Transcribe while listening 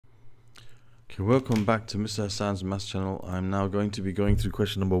Okay, welcome back to Mr. Hassan's Maths channel. I'm now going to be going through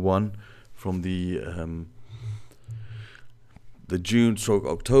question number 1 from the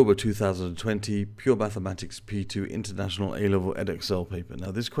June/October 2020 Pure Mathematics P2 International A-Level Edexcel paper.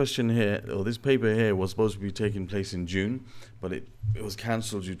 Now this question here, or this paper here, was supposed to be taking place in June, but it was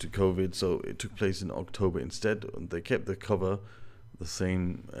cancelled due to COVID, so it took place in October instead. They kept the cover the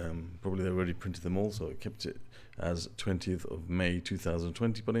same, probably they already printed them all, so it kept it as 20th of May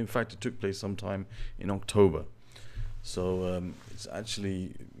 2020, but in fact it took place sometime in October. So it's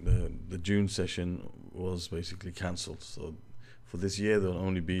actually the June session was basically cancelled. So for this year there'll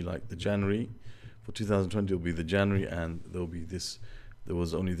only be like the January. For 2020 it'll be the January, and there'll be this. There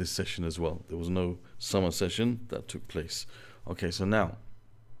was only this session as well. There was no summer session that took place. Okay, so now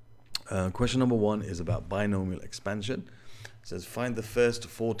question number 1 is about binomial expansion. It says find the first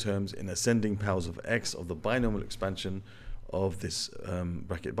 4 terms in ascending powers of x of the binomial expansion of this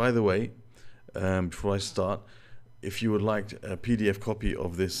bracket. By the way, before I start, if you would like a PDF copy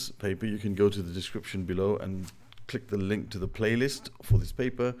of this paper, you can go to the description below and click the link to the playlist for this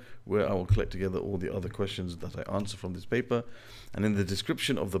paper, where I will collect together all the other questions that I answer from this paper. And in the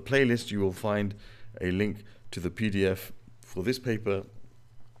description of the playlist you will find a link to the PDF for this paper,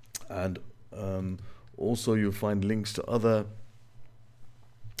 and also you'll find links to other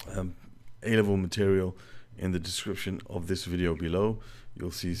A-level material in the description of this video below.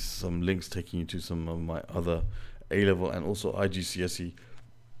 You'll see some links taking you to some of my other A-level and also IGCSE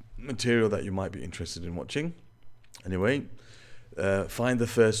material that you might be interested in watching. Anyway, find the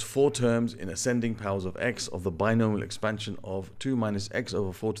first 4 terms in ascending powers of x of the binomial expansion of 2 minus x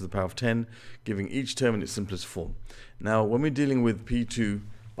over 4 to the power of 10, giving each term in its simplest form. Now, when we're dealing with P2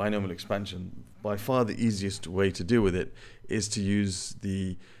 binomial expansion, by far the easiest way to deal with it is to use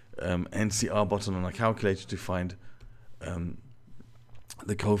the NCR button on a calculator to find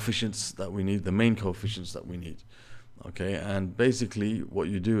the coefficients that we need, the main coefficients that we need. Okay, and basically what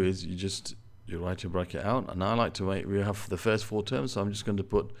you do is you write your bracket out, and I like to wait. We have the first 4 terms, so I'm just going to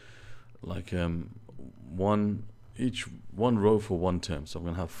put like one row for 1 term. So I'm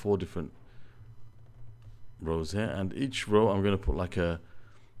going to have 4 different rows here, and each row I'm going to put like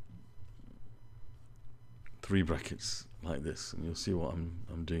 3 brackets like this, and you'll see what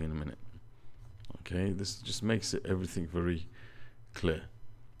I'm doing in a minute. Okay, this just makes everything very clear.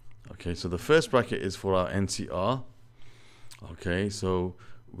 Okay, so the first bracket is for our NCR. Okay, so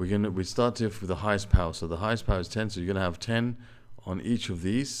we start off with the highest power. So the highest power is 10, so you're going to have 10 on each of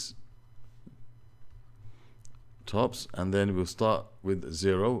these tops, and then we'll start with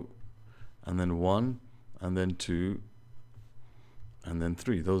 0, and then 1, and then 2, and then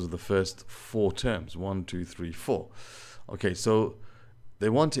 3. Those are the first 4 terms. 1, 2, 3, 4. Okay, so they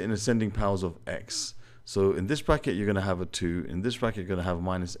want it in ascending powers of x. So in this bracket you're going to have a 2. In this bracket you're going to have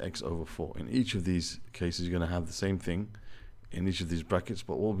minus x over 4. In each of these cases you're going to have the same thing in each of these brackets,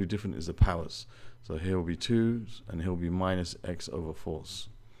 but what will be different is the powers. So here will be 2's, and here will be minus x over 4's.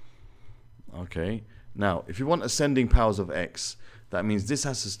 Okay, now if you want ascending powers of x, that means this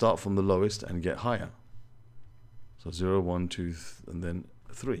has to start from the lowest and get higher. So 0, 1, 2, and then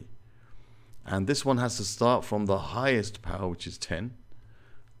 3. And this one has to start from the highest power, which is 10.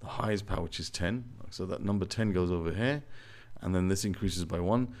 The highest power, which is 10. So that number 10 goes over here, and then this increases by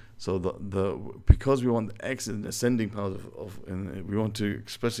 1. So because we want the x in ascending powers we want to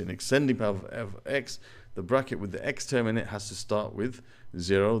express it in ascending power of x, the bracket with the x term in it has to start with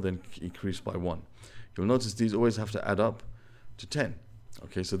 0, then increase by 1. You'll notice these always have to add up to 10.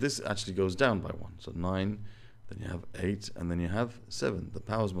 Okay, so this actually goes down by 1. So 9. Then you have 8, and then you have 7. The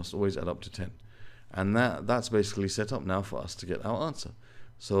powers must always add up to 10. And that's basically set up now for us to get our answer.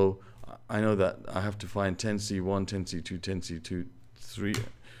 So I know that I have to find 10C1, 10C2, 10C2, 3,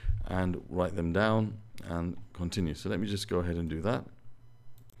 and write them down and continue. So let me just go ahead and do that.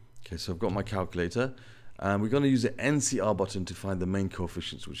 Okay, so I've got my calculator. And we're going to use the NCR button to find the main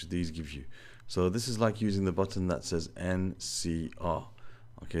coefficients, which these give you. So this is like using the button that says NCR.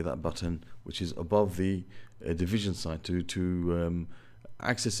 Okay, that button which is above the division sign. To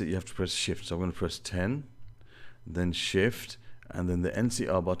access it you have to press shift. So I'm going to press 10, then shift, and then the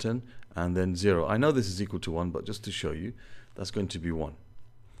NCR button, and then 0. I know this is equal to 1, but just to show you, that's going to be 1.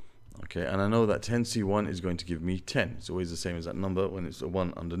 Okay, and I know that 10C1 is going to give me 10. It's always the same as that number when it's a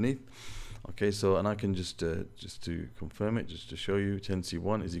 1 underneath. Okay, so and I can just to confirm it, just to show you,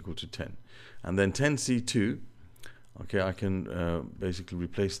 10C1 is equal to 10. And then 10C2, okay, I can basically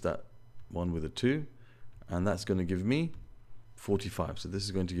replace that 1 with a 2, and that's going to give me 45. So this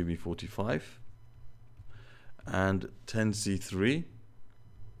is going to give me 45. And 10C3,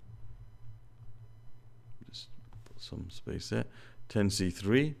 just put some space there,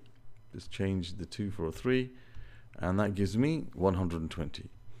 10C3 Just change the 2 for a 3, and that gives me 120.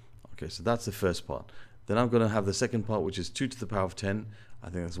 Okay, so that's the first part. Then I'm going to have the second part, which is 2 to the power of 10. I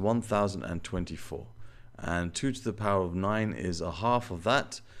think that's 1024. And 2 to the power of 9 is a half of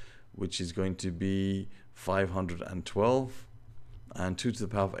that, which is going to be 512. And 2 to the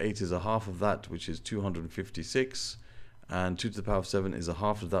power of 8 is a half of that, which is 256. And 2 to the power of 7 is a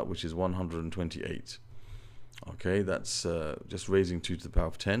half of that, which is 128. Okay, that's just raising 2 to the power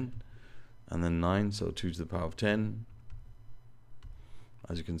of 10. And then 9, so 2 to the power of 10,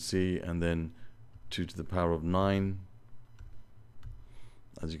 as you can see, and then 2 to the power of 9,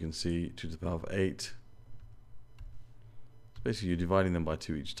 as you can see, 2 to the power of 8. So basically you're dividing them by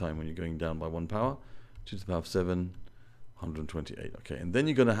 2 each time when you're going down by 1 power. 2 to the power of 7, 128. Okay, and then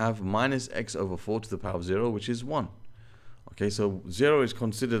you're going to have minus x over 4 to the power of 0, which is 1. Okay, so 0 is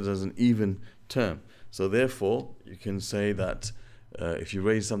considered as an even term. So therefore, you can say that if you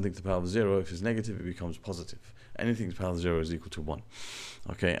raise something to the power of 0, if it's negative, it becomes positive. Anything to the power of 0 is equal to 1.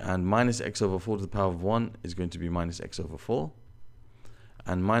 Okay, and minus x over 4 to the power of 1 is going to be minus x over 4.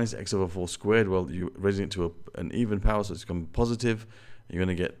 And minus x over 4 squared, well, you're raising it to an even power, so it's going to be positive. You're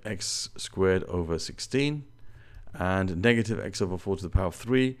going to get x squared over 16. And negative x over 4 to the power of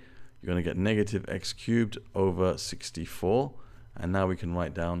 3, you're going to get negative x cubed over 64. And now we can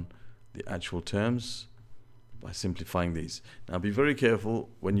write down the actual terms by simplifying these. Now be very careful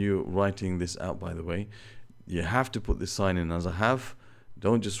when you're writing this out, by the way. You have to put this sign in as I have.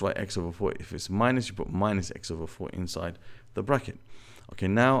 Don't just write x over 4. If it's minus, you put minus x over 4 inside the bracket. Okay,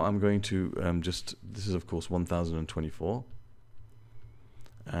 now I'm going to this is of course 1024.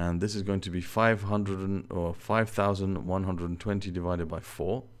 And this is going to be 5120 divided by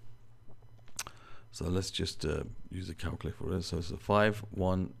 4. So let's just use a calculator for it. So it's a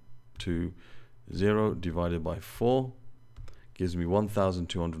 5120 divided by 4 gives me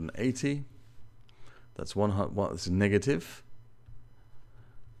 1280. That's this is negative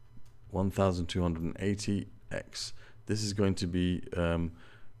 1280x. This is going to be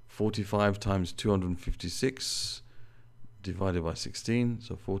 45 times 256 divided by 16.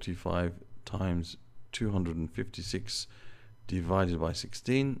 So 45 times 256 divided by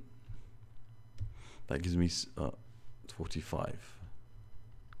 16. That gives me 45.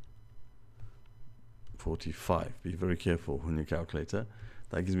 Be very careful on your calculator.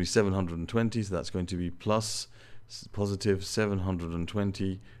 That gives me 720, so that's going to be plus positive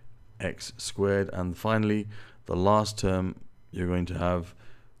 720 x squared. And finally, the last term you're going to have,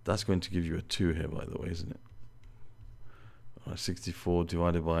 that's going to give you a 2 here, by the way, isn't it? 64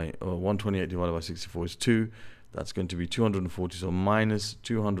 divided by 128 divided by 64 is 2. That's going to be 240, so minus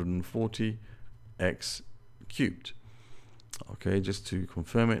 240 x cubed. Okay, just to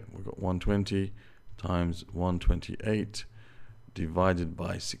confirm it, we've got 120 times 128 divided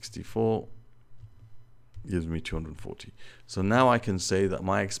by 64 gives me 240. So now I can say that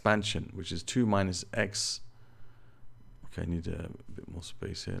my expansion, which is 2 minus x, okay, I need a bit more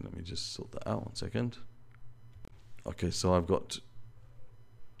space here. Let me just sort that out 1 second. Okay, so I've got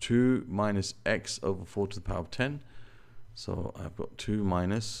 2 minus x over 4 to the power of 10. So I've got 2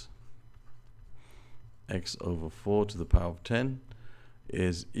 minus x over 4 to the power of 10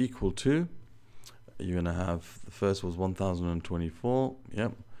 is equal to, you're going to have, the first was 1024,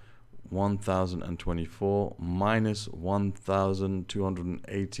 yep, 1024 minus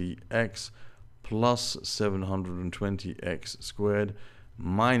 1280x plus 720x squared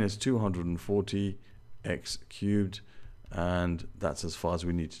minus 240x cubed, and that's as far as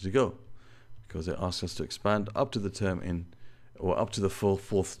we needed to go because it asks us to expand up to the term in, or up to the full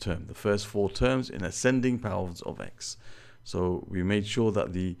fourth term, the first 4 terms in ascending powers of x. So we made sure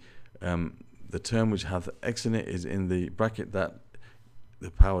that the term which has x in it is in the bracket that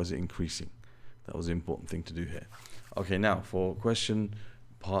the power is increasing. That was the important thing to do here. Okay, now for question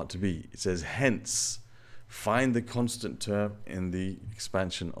part B, it says hence find the constant term in the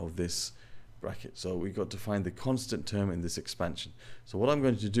expansion of this bracket. So we got to find the constant term in this expansion. So what I'm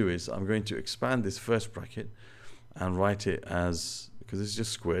going to do is I'm going to expand this first bracket and write it as, because it's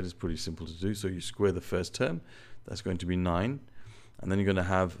just squared, it's pretty simple to do. So you square the first term, that's going to be 9. And then you're going to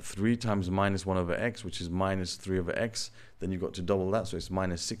have 3 times minus 1 over x, which is minus 3 over x. Then you've got to double that, so it's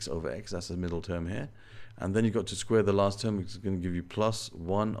minus 6 over x. That's the middle term here. And then you've got to square the last term, which is going to give you plus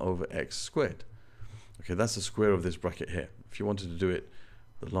 1 over x squared. Okay, that's the square of this bracket here. If you wanted to do it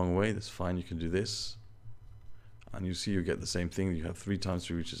the long way, that's fine. You can do this. And you see you get the same thing. You have 3 times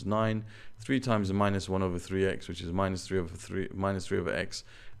 3, which is 9. 3 times minus 1 over 3x, which is minus 3 over x.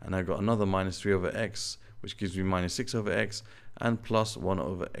 And I've got another minus 3 over x, which gives me minus 6 over x, and plus 1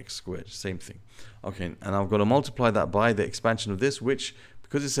 over x squared, same thing. Okay, and I've got to multiply that by the expansion of this, which,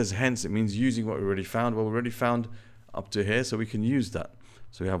 because it says hence, it means using what we already found. Well, we already found up to here, so we can use that.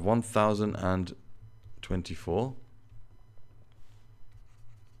 So we have 1024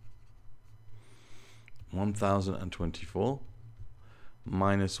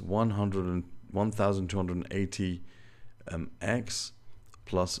 minus 1280 x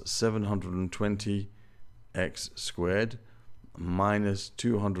plus 720 x squared minus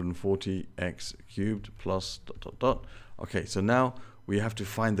 240 x cubed plus ... Okay, so now we have to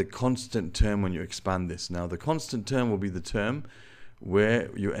find the constant term when you expand this. Now the constant term will be the term where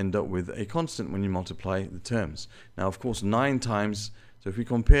you end up with a constant when you multiply the terms. Now of course 9 times, so if we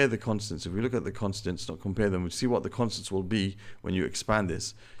compare the constants, if we look at the constants, not compare them, we see what the constants will be when you expand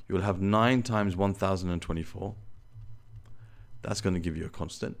this. You will have 9 times 1024. That's going to give you a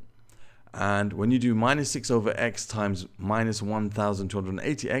constant. And when you do minus 6 over x times minus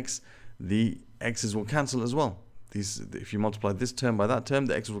 1280x, the x's will cancel as well. If you multiply this term by that term,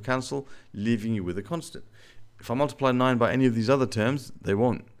 the x's will cancel, leaving you with a constant. If I multiply 9 by any of these other terms, they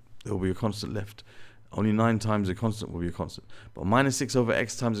won't. There will be a constant left. Only 9 times a constant will be a constant. But minus 6 over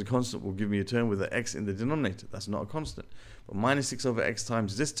x times a constant will give me a term with an x in the denominator. That's not a constant. But minus 6 over x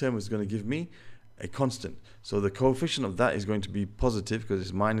times this term is going to give me a constant. So the coefficient of that is going to be positive because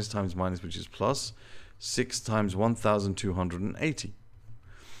it's minus times minus, which is plus 6 times 1280.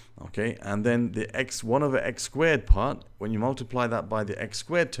 Okay, and then the 1 over x squared part, when you multiply that by the x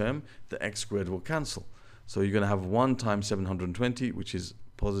squared term, the x squared will cancel. So you're going to have 1 times 720, which is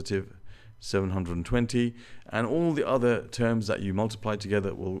positive 720, and all the other terms that you multiply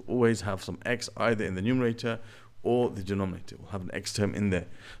together will always have some x either in the numerator or the denominator. Will have an x term in there.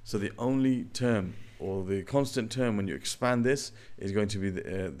 So the only term or the constant term when you expand this is going to be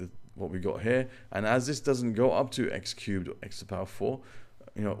what we got here. And as this doesn't go up to x cubed or x to the power 4,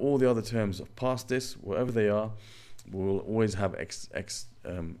 you know, all the other terms past this, whatever they are, will always have x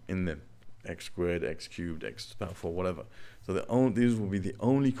in them. X squared, x cubed, x to the power 4, whatever. So these will be the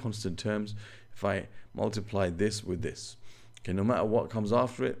only constant terms if I multiply this with this. Okay, no matter what comes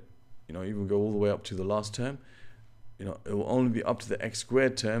after it, you know, even go all the way up to the last term, you know, it will only be up to the x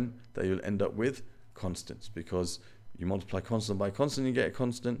squared term that you'll end up with constants, because you multiply constant by constant, you get a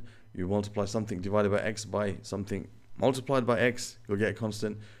constant. You multiply something divided by x by something multiplied by x, you'll get a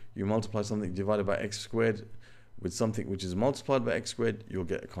constant. You multiply something divided by x squared with something which is multiplied by x squared, you'll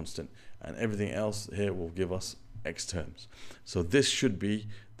get a constant. And everything else here will give us x terms. So this should be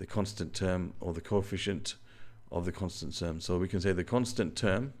the constant term or the coefficient of the constant term. So we can say the constant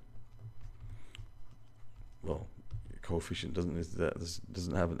term, well, coefficient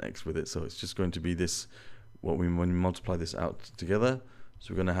doesn't have an x with it, so it's just going to be this, when we multiply this out together.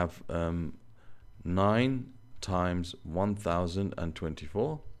 So we're going to have 9 times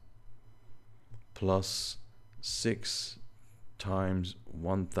 1024 plus 6 times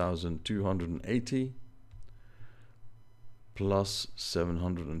 1280 plus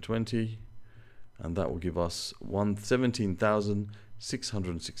 720, and that will give us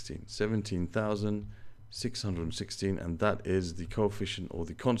 17,616, and that is the coefficient or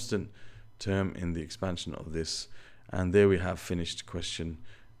the constant term in the expansion of this. And there we have finished question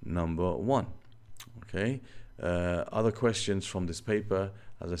number 1. Okay, other questions from this paper,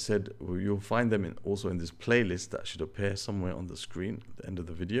 as I said, you'll find them also in this playlist that should appear somewhere on the screen at the end of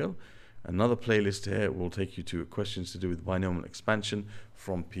the video. Another playlist here will take you to questions to do with binomial expansion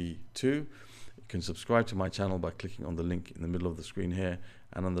from P2. You can subscribe to my channel by clicking on the link in the middle of the screen here,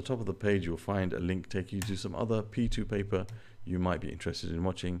 and on the top of the page you'll find a link taking you to some other P2 paper you might be interested in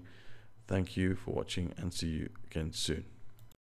watching. Thank you for watching, and see you again soon.